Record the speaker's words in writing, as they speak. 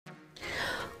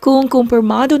Kung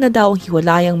kumpirmado na daw ang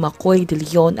hiwalayang Makoy de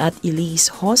Leon at Elise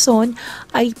Hoson,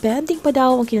 ay pending pa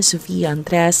daw ang kina Sofia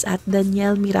Andres at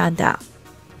Daniel Miranda.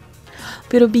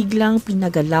 Pero biglang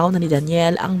pinagalaw na ni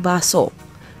Daniel ang baso.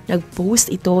 Nag-post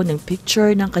ito ng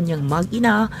picture ng kanyang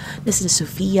mag-ina na sina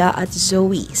Sofia at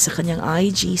Zoe sa kanyang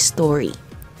IG story.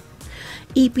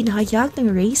 Ipinahayag ng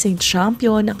racing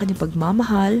champion ang kanyang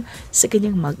pagmamahal sa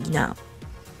kanyang mag-ina.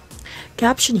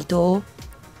 Caption nito,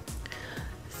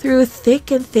 "Through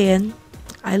thick and thin,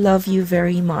 I love you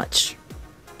very much."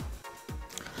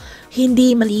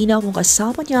 Hindi malinaw kung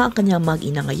kasama niya ang kanyang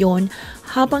mag-ina ngayon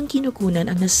habang kinukunan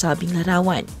ang nasabing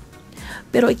larawan.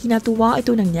 Pero ikinatuwa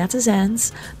ito ng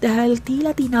netizens dahil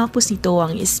tila tinapos nito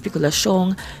ang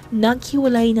espekulasyong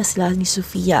naghiwalay na sila ni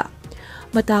Sofia.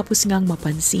 Matapos ngang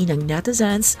mapansin ng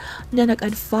netizens na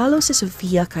nag-unfollow si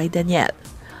Sofia kay Daniel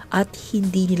at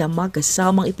hindi nila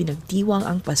magkasamang ipinagdiwang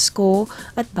ang Pasko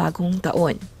at Bagong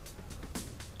Taon.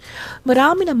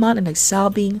 Marami naman ang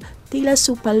nagsabing tila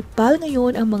supalpal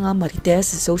ngayon ang mga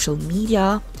marites sa social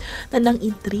media na nang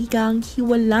intrigang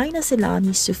hiwalay na sila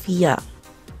ni Sofia.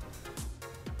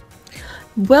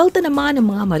 Buwelta naman ng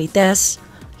mga marites,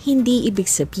 hindi ibig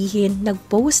sabihin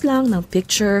nag-post lang ng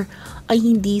picture ay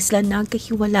hindi sila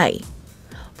nagkahiwalay.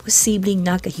 Posibleng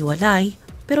nagkahiwalay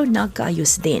pero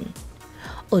nagkaayos din.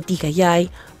 O di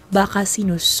kaya'y baka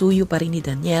sinusuyo pa rin ni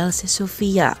Daniel si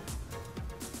Sofia.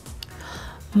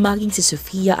 Maging si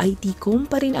Sofia ay tikom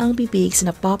pa rin ang bibig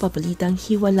sa napapabalitang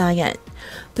hiwalayan,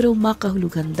 pero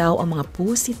makahulugan daw ang mga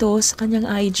post nito sa kanyang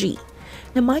IG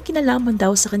na may kinalaman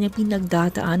daw sa kanyang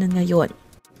pinagdadaanan ngayon.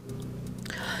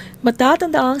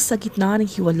 Matatandaang sa gitna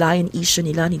ng hiwalayan issue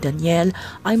nila ni Daniel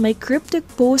ay may cryptic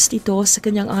post ito sa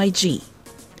kanyang IG.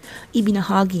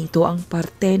 Ibinahagi nito ang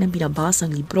parte ng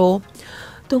binabasang libro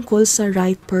tungkol sa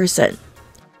right person.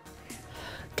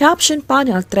 Caption pa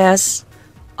ng aktres,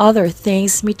 "Other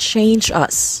things may change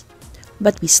us,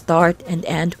 but we start and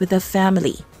end with a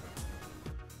family."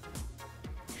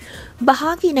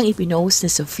 Bahagi ng ipinost ni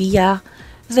Sofia,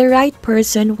 "The right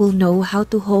person will know how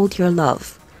to hold your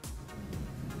love.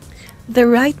 The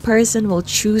right person will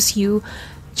choose you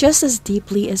just as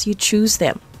deeply as you choose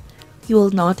them. You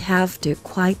will not have to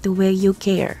quite the way you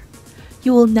care.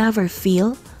 You will never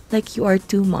feel like you are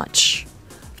too much.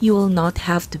 You will not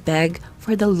have to beg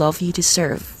for the love you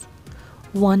deserve.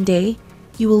 One day,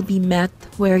 you will be met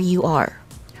where you are.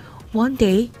 One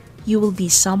day, you will be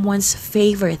someone's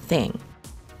favorite thing.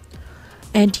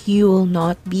 And you will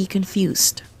not be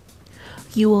confused.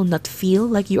 You will not feel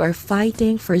like you are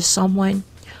fighting for someone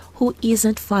who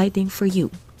isn't fighting for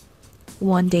you.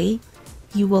 One day,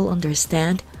 you will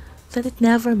understand that it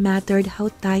never mattered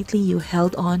how tightly you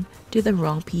held on to the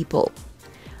wrong people,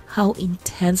 how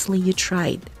intensely you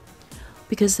tried,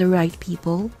 because the right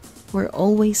people were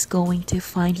always going to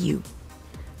find you.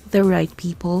 The right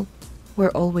people were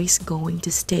always going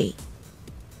to stay."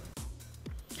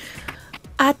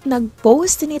 At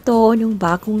nag-post din ito nung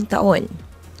Bagong Taon.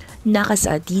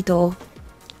 Nakasaad dito,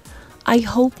 "I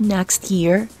hope next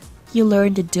year you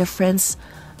learn the difference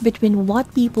between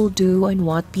what people do and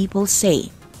what people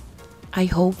say. I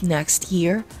hope next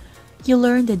year you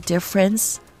learn the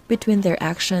difference between their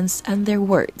actions and their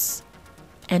words.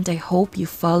 And I hope you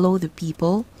follow the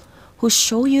people who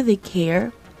show you they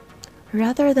care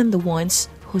rather than the ones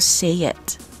who say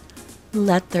it.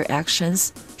 Let their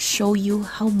actions show you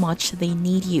how much they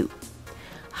need you,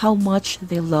 how much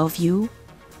they love you,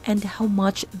 and how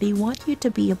much they want you to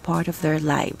be a part of their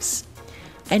lives,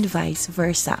 and vice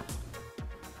versa.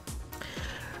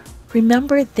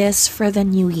 Remember this for the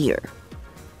new year.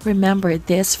 Remember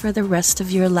this for the rest of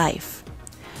your life.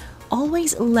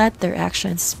 Always let their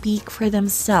actions speak for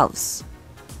themselves.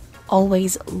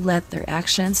 Always let their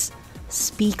actions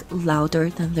speak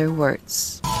louder than their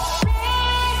words."